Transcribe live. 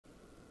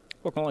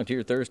Welcome along to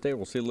your Thursday.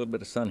 We'll see a little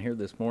bit of sun here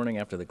this morning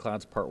after the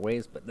clouds part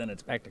ways, but then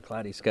it's back to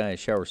cloudy skies.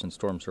 Showers and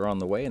storms are on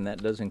the way, and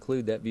that does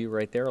include that view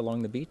right there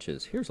along the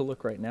beaches. Here's a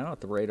look right now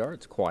at the radar.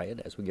 It's quiet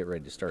as we get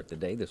ready to start the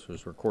day. This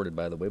was recorded,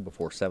 by the way,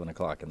 before 7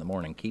 o'clock in the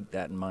morning. Keep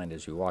that in mind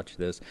as you watch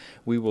this.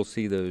 We will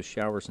see those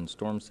showers and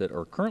storms that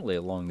are currently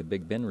along the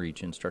Big Bend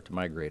region start to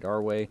migrate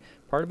our way.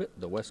 Part of it,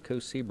 the west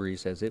coast sea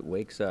breeze as it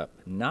wakes up.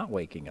 Not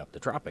waking up. The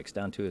tropics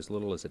down to as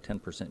little as a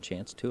 10%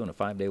 chance, 2 in a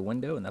 5-day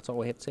window, and that's all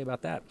we have to say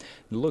about that.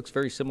 It looks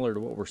very similar to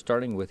what we're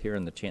starting with here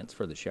in the chance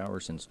for the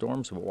showers and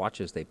storms. We'll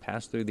watch as they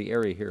pass through the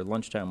area here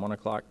lunchtime, 1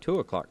 o'clock, 2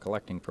 o'clock,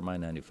 collecting from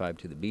I-95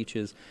 to the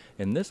beaches.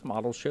 And this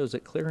model shows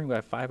it clearing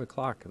by 5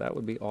 o'clock. That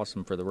would be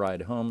awesome for the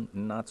ride home.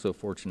 Not so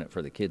fortunate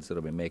for the kids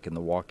that'll be making the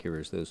walk here,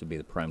 as those would be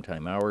the prime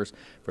time hours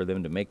for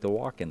them to make the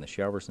walk in the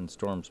showers and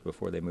storms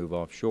before they move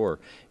offshore.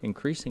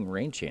 Increasing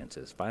rain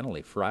chances.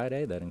 Finally,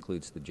 Friday, that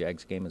includes the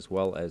Jags game as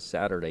well as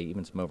Saturday,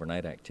 even some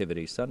overnight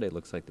activity. Sunday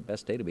looks like the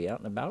best day to be out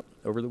and about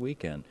over the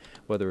weekend.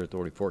 Weather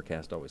Authority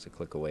forecast always a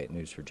click away at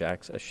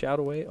News4JAX, a shout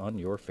away on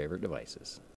your favorite devices.